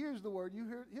he who hears the word. You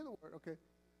hear the word, okay.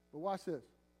 But watch this.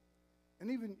 And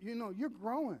even, you're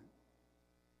growing.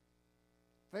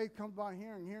 Faith comes by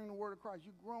hearing the word of Christ.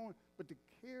 You're growing, but the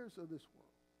cares of this world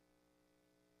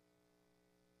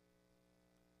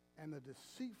and the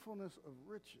deceitfulness of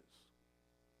riches.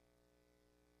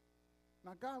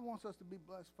 Now, God wants us to be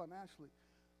blessed financially,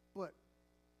 but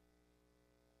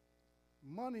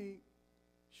money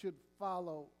should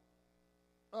follow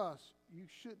us. You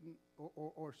shouldn't,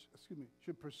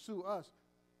 should pursue us.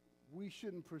 We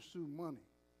shouldn't pursue money.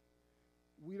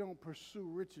 We don't pursue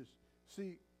riches.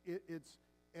 See,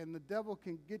 and the devil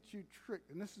can get you tricked.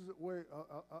 And this is where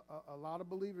a lot of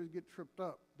believers get tripped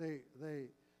up. They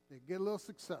get a little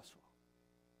successful.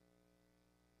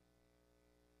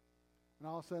 And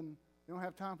all of a sudden, they don't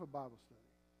have time for Bible study.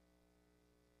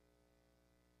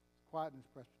 It's quiet in this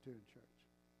Presbyterian church.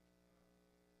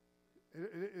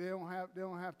 They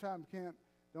don't have time. They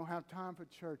don't have time for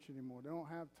church anymore. They don't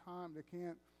have time. They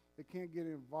can't get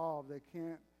involved. They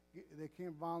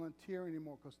can't volunteer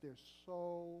anymore because they're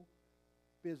so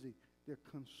busy. They're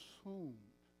consumed.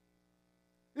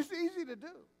 It's easy to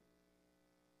do.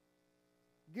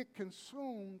 Get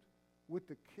consumed with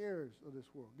the cares of this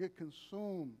world. Get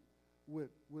consumed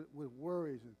with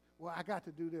worries and, well, I got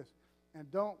to do this.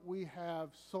 And don't we have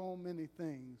so many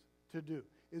things to do?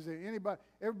 Is there anybody?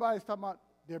 Everybody's talking about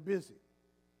they're busy.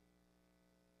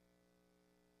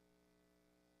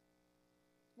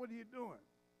 What are you doing?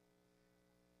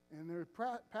 And there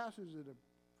are pastors that are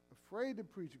afraid to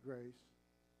preach grace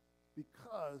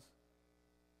because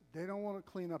they don't want to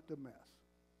clean up the mess.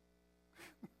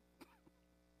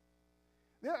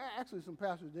 There are actually some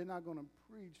pastors, they're not going to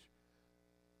preach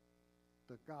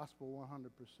the gospel 100%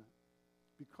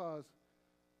 because,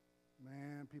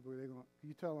 man,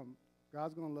 you tell them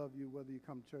God's going to love you whether you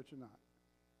come to church or not.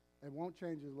 It won't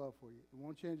change his love for you. It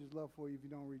won't change his love for you if you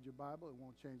don't read your Bible. It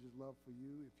won't change his love for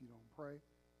you if you don't pray.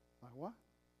 Like what?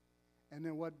 And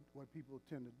then what people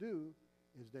tend to do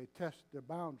is they test their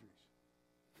boundaries.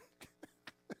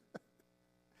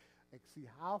 They see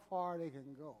how far they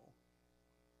can go.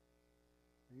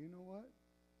 And you know what?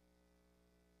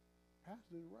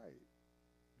 Pastor's right.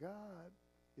 God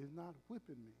is not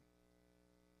whipping me.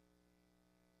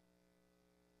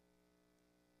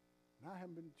 And I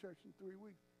haven't been to church in 3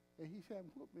 weeks, and he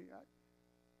hasn't whipped me.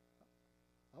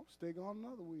 I'll stay gone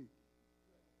another week.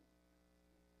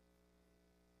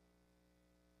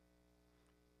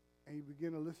 And you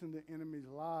begin to listen to enemy's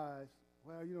lies.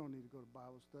 Well, you don't need to go to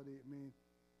Bible study. I mean,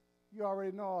 you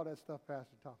already know all that stuff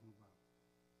Pastor's talking about.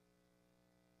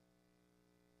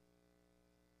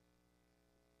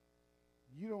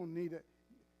 You don't need it.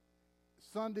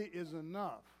 Sunday is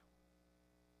enough.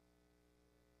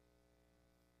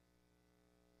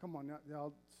 Come on,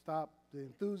 y'all stop the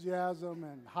enthusiasm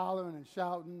and hollering and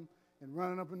shouting and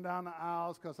running up and down the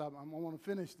aisles because I want to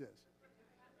finish this.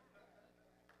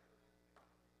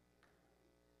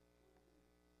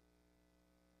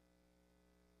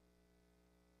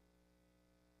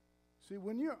 See,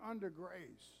 when you're under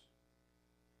grace,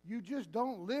 you just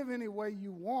don't live any way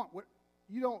you want.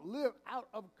 You don't live out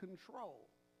of control.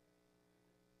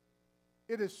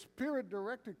 It is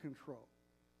spirit-directed control.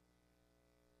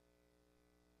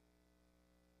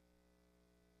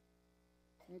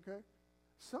 Okay?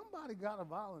 Somebody got to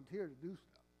volunteer to do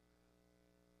stuff.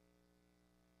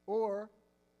 Or,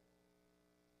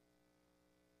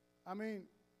 I mean,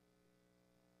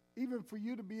 even for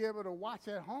you to be able to watch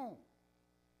at home.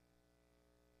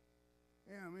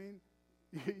 Yeah, I mean,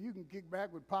 you can kick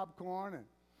back with popcorn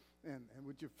and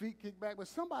with your feet kicked back, but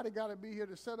somebody got to be here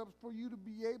to set up for you to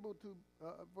be able to,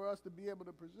 for us to be able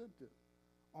to present this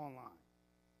online.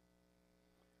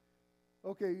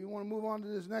 Okay, you want to move on to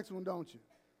this next one, don't you?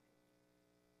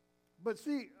 But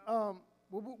see,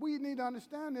 we need to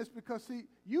understand this because, see,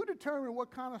 you determine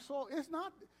what kind of soil. It's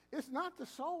not the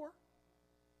sower.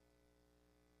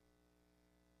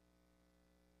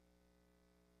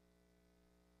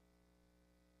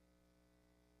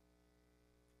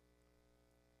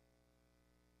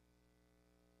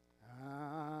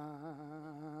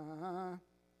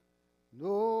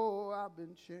 No, I've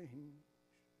been changed.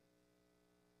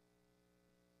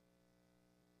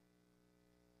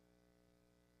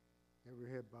 Every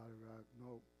head body rock.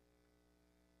 No.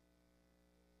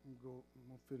 I'm going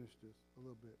to finish this a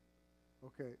little bit.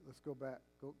 Okay, let's go back.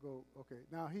 Go. Okay.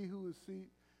 Now he who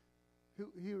receives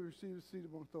seed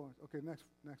among thorns. Okay, next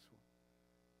one.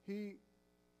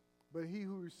 But he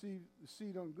who receives the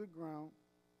seed on good ground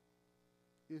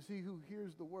is he who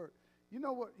hears the word. You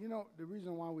know what? You know the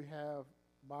reason why we have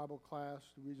Bible class,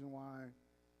 the reason why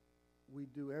we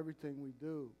do everything we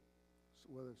do,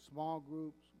 whether it's small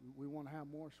groups, we want to have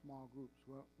more small groups.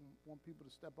 We want people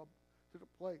to step up to the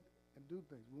plate and do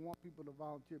things. We want people to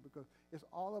volunteer because it's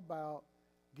all about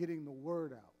getting the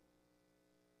word out.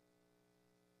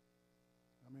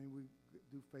 I mean, we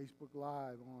do Facebook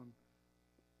Live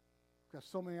got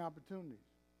so many opportunities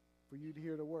for you to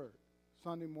hear the word.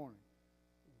 Sunday morning,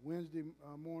 Wednesday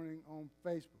morning on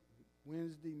Facebook,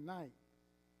 Wednesday night.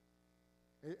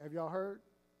 Have y'all heard?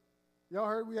 Y'all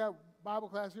heard we have Bible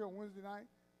class here on Wednesday night?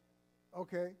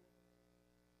 Okay.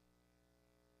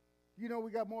 You know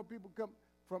we got more people come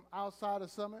from outside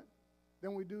of Summit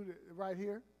than we do right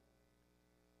here?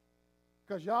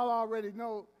 Because y'all already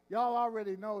know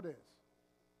this.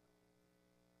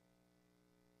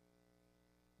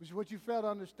 Which what you fail to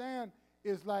understand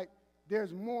is like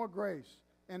there's more grace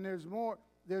and there's more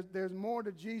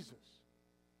to Jesus.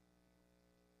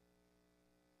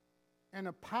 And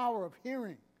the power of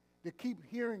hearing, to keep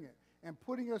hearing it and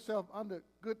putting yourself under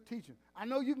good teaching. I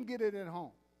know you can get it at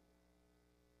home.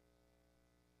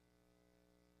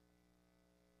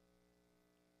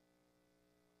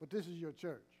 But this is your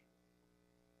church.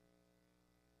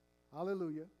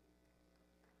 Hallelujah.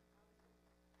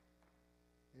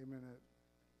 Amen.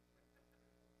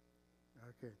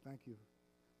 Okay, thank you.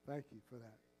 Thank you for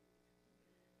that.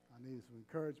 I need some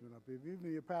encouragement up here.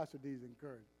 Even your pastor needs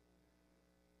encouragement.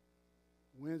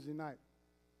 Wednesday night.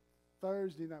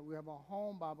 Thursday night, we have a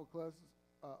home Bible class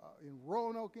in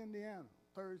Roanoke, Indiana,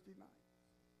 Thursday night.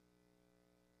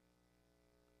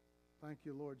 Thank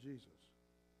you, Lord Jesus.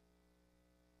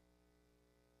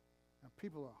 And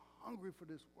people are hungry for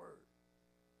this word.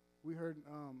 We heard,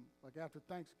 like after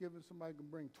Thanksgiving, somebody can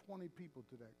bring 20 people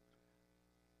today.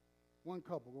 One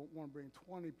couple want to bring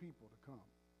 20 people to come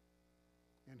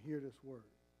and hear this word.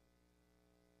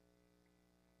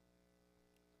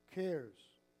 Cares,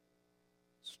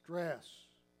 stress.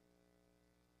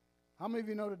 How many of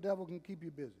you know the devil can keep you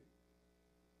busy?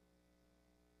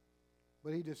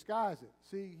 But he disguised it.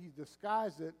 See, he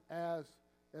disguised it as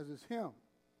it's him.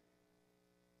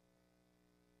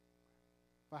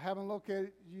 If I haven't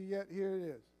located you yet, here it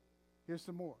is. Here's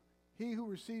some more. He who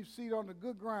receives seed on the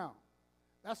good ground.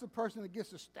 That's the person that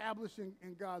gets established in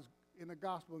the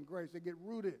gospel and grace. They get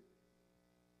rooted.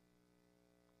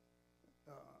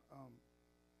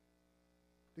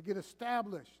 They get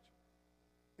established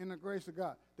in the grace of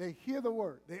God. They hear the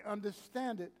word. They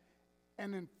understand it.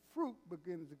 And then fruit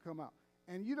begins to come out.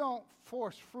 And you don't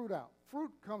force fruit out.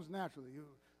 Fruit comes naturally.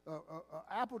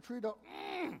 Apple tree don't.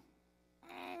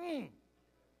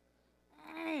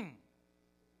 I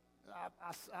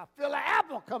feel an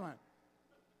apple coming.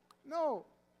 No.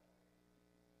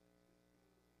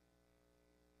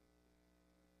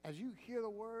 As you hear the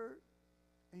word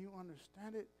and you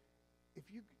understand it, if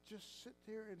you just sit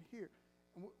there and hear,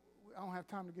 and I don't have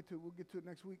time to get to it, we'll get to it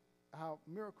next week, how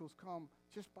miracles come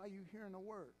just by you hearing the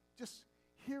word. Just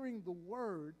hearing the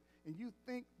word, and you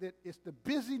think that it's the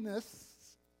busyness,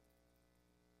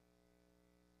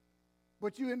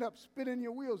 but you end up spinning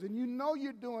your wheels, and you know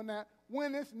you're doing that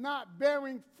when it's not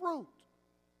bearing fruit.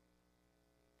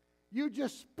 You're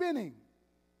just spinning.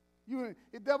 The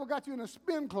devil got you in a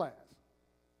spin class.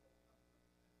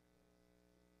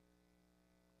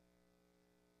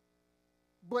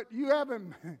 But you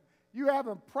haven't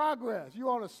progressed. You're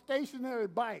on a stationary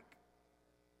bike.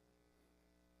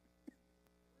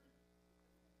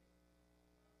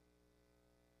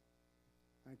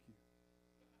 Thank you.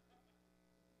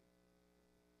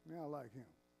 Man, I like him.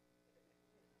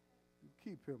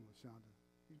 Keep him, LaShonda.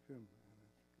 Keep him.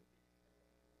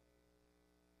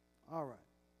 All right.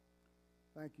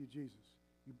 Thank you, Jesus.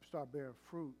 You start bearing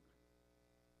fruit.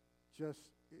 Fruit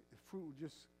will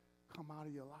just come out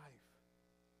of your life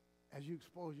as you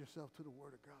expose yourself to the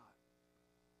Word of God.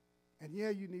 And yeah,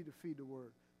 you need to feed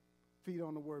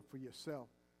on the Word for yourself.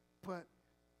 But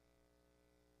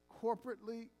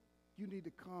corporately, you need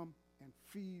to come and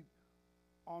feed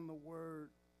on the Word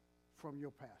from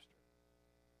your pastor.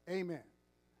 Amen.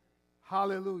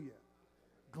 Hallelujah.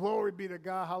 Glory be to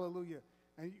God. Hallelujah.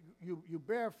 And you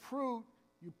bear fruit,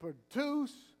 you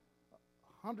produce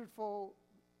 100-fold,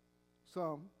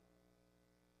 some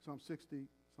 60,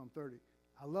 some 30.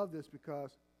 I love this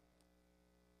because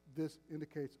this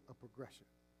indicates a progression.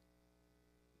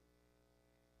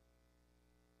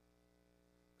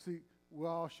 See, we're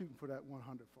all shooting for that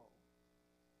 100-fold.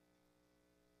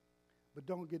 But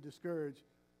don't get discouraged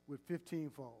with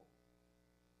 15-fold.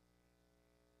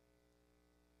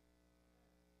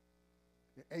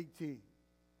 18.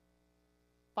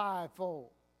 5-fold.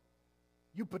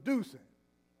 You producing.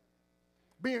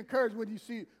 Be encouraged when you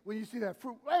see that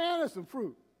fruit. Man, there's some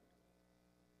fruit.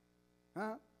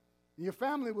 Huh? Your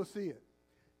family will see it.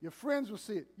 Your friends will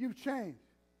see it. You've changed.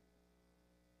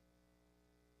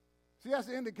 See, that's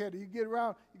the indicator. You get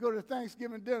around, you go to the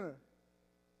Thanksgiving dinner.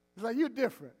 It's like, you're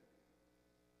different.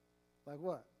 Like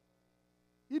what?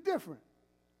 You're different.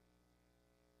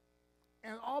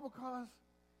 And all because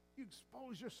you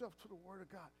expose yourself to the Word of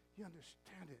God. You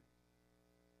understand it.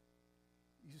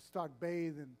 You start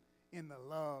bathing in the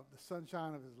love, the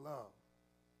sunshine of His love.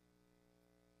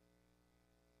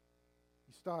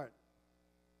 You start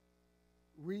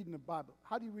reading the Bible.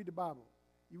 How do you read the Bible?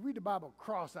 You read the Bible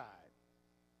cross-eyed.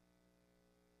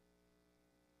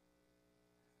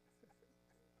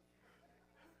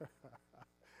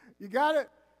 You got it?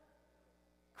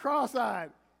 Cross-eyed.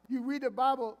 You read the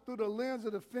Bible through the lens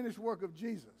of the finished work of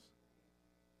Jesus.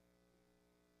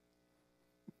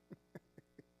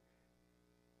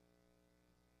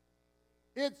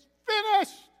 It's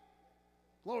finished.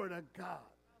 Glory to God.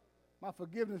 My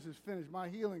forgiveness is finished. My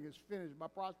healing is finished. My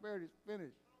prosperity is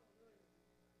finished.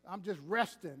 I'm just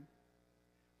resting.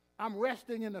 I'm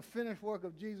resting in the finished work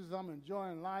of Jesus. I'm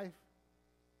enjoying life.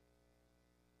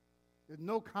 There's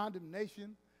no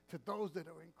condemnation to those that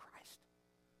are in Christ.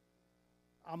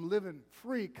 I'm living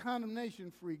free,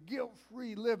 condemnation-free,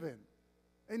 guilt-free living.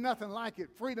 Ain't nothing like it.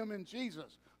 Freedom in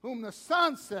Jesus, whom the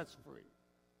Son sets free.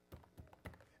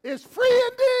 It's free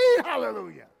indeed.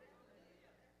 Hallelujah.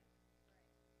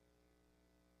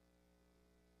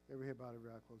 Every head bowed, every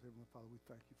eye closed. Heavenly Father, we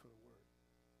thank you for the word.